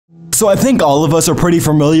So I think all of us are pretty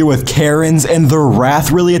familiar with Karens and their wrath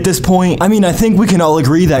really at this point. I mean, I think we can all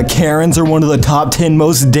agree that Karens are one of the top 10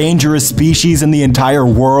 most dangerous species in the entire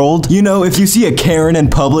world. You know, if you see a Karen in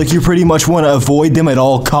public, you pretty much want to avoid them at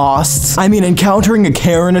all costs. I mean, encountering a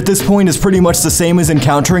Karen at this point is pretty much the same as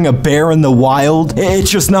encountering a bear in the wild. It's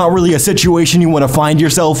just not really a situation you want to find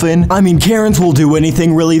yourself in. I mean, Karens will do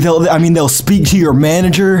anything really. They'll speak to your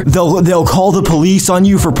manager. They'll call the police on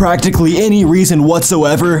you for practically any reason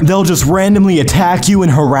whatsoever. They'll just randomly attack you and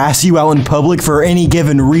harass you out in public for any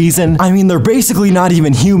given reason. I mean, they're basically not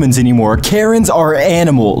even humans anymore. Karens are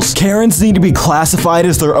animals. Karens need to be classified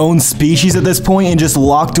as their own species at this point and just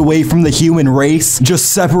locked away from the human race,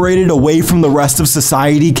 just separated away from the rest of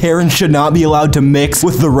society. Karens should not be allowed to mix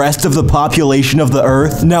with the rest of the population of the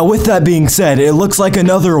earth. Now, with that being said, it looks like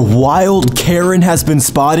another wild Karen has been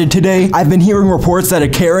spotted today. I've been hearing reports that a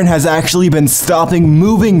Karen has actually been stopping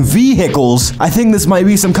moving vehicles. I think this might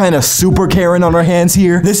be some kind of super Karen on our hands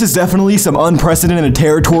here. This is definitely some unprecedented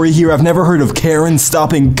territory here. I've never heard of Karen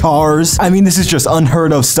stopping cars. I mean, this is just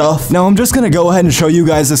unheard of stuff. Now, I'm just gonna go ahead and show you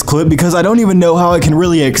guys this clip because I don't even know how I can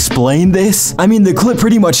really explain this. I mean, the clip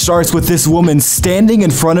pretty much starts with this woman standing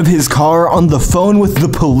in front of his car on the phone with the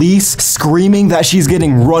police, screaming that she's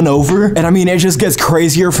getting run over. And I mean, it just gets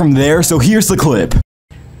crazier from there. So here's the clip.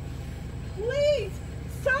 Please,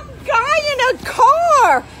 some guy in a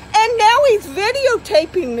car. And now he's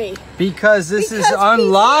videotaping me. Because this is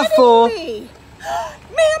unlawful. Ma'am, he's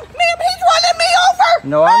running me over.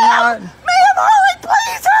 No, I'm not. Ma'am, hurry,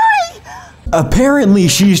 please, hurry. Apparently,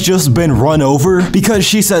 she's just been run over because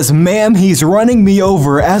she says, "Ma'am, he's running me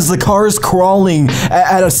over," as the car's crawling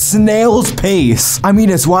at a snail's pace. I mean,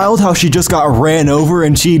 it's wild how she just got ran over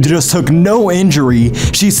and she just took no injury.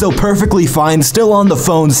 She's still perfectly fine, still on the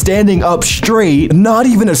phone, standing up straight, not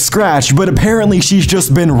even a scratch, but apparently she's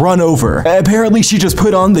just been run over. Apparently, she just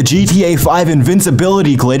put on the GTA 5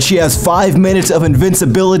 invincibility glitch. She has 5 minutes of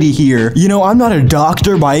invincibility here. You know, I'm not a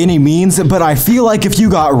doctor by any means, but I feel like if you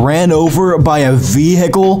got ran over by a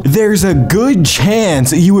vehicle, there's a good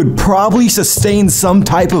chance you would probably sustain some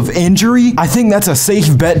type of injury. I think that's a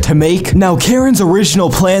safe bet to make. Now, Karen's original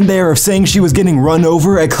plan there of saying she was getting run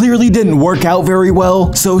over, it clearly didn't work out very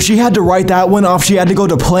well, so she had to write that one off. She had to go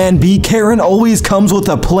to plan B. Karen always comes with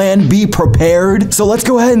a plan B prepared, so let's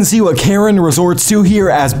go ahead and see what Karen resorts to here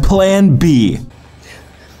as plan B.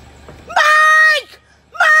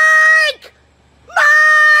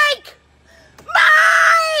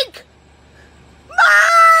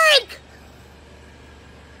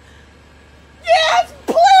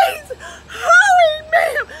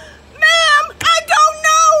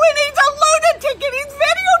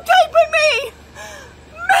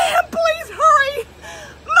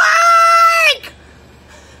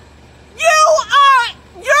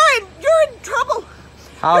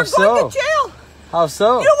 How so? You're going to jail. How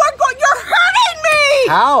so? You're hurting me.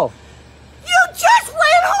 How? You just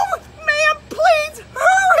ran over. Ma'am, please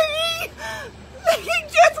hurry. He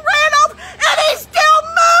just ran over and he's still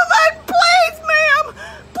moving. Please, ma'am.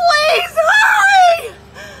 Please hurry.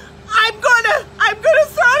 I'm gonna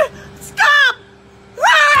throw it. Stop.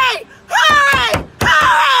 Hurry. Hurry.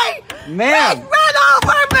 Hurry. Ma'am. He ran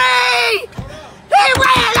over me. He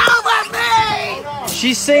ran over me.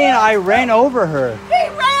 She's saying I ran over her. He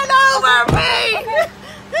ran over me.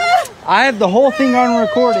 I have the whole thing on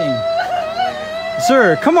recording.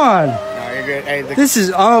 Sir, come on. No, you're good. Hey, this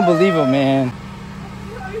is unbelievable, man.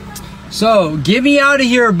 So, get me out of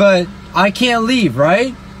here, but I can't leave,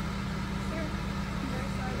 right?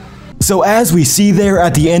 So as we see there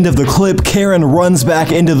at the end of the clip, Karen runs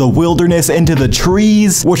back into the wilderness, into the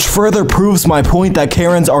trees, which further proves my point that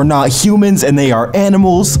Karens are not humans and they are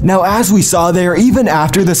animals. Now, as we saw there, even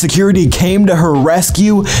after the security came to her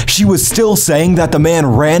rescue, she was still saying that the man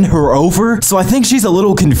ran her over. So I think she's a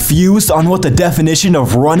little confused on what the definition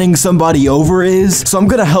of running somebody over is. So I'm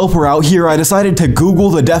gonna help her out here. I decided to Google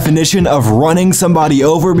the definition of running somebody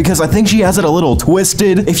over because I think she has it a little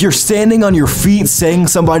twisted. If you're standing on your feet saying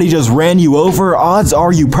somebody just ran you over, odds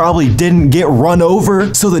are you probably didn't get run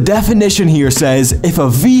over. So the definition here says, if a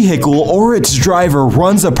vehicle or its driver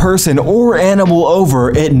runs a person or animal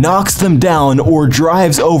over, it knocks them down or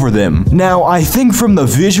drives over them. Now, I think from the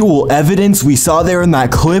visual evidence we saw there in that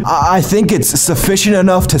clip, I think it's sufficient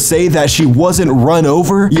enough to say that she wasn't run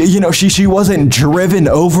over. You know, she wasn't driven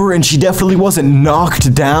over, and she definitely wasn't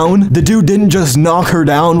knocked down. The dude didn't just knock her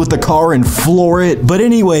down with the car and floor it. But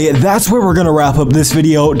anyway, that's where we're gonna wrap up this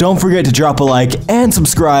video. Don't forget to drop a like and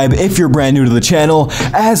subscribe if you're brand new to the channel.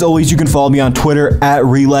 As always, you can follow me on Twitter at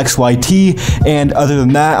RelexYT. And other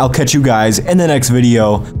than that, I'll catch you guys in the next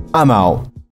video. I'm out.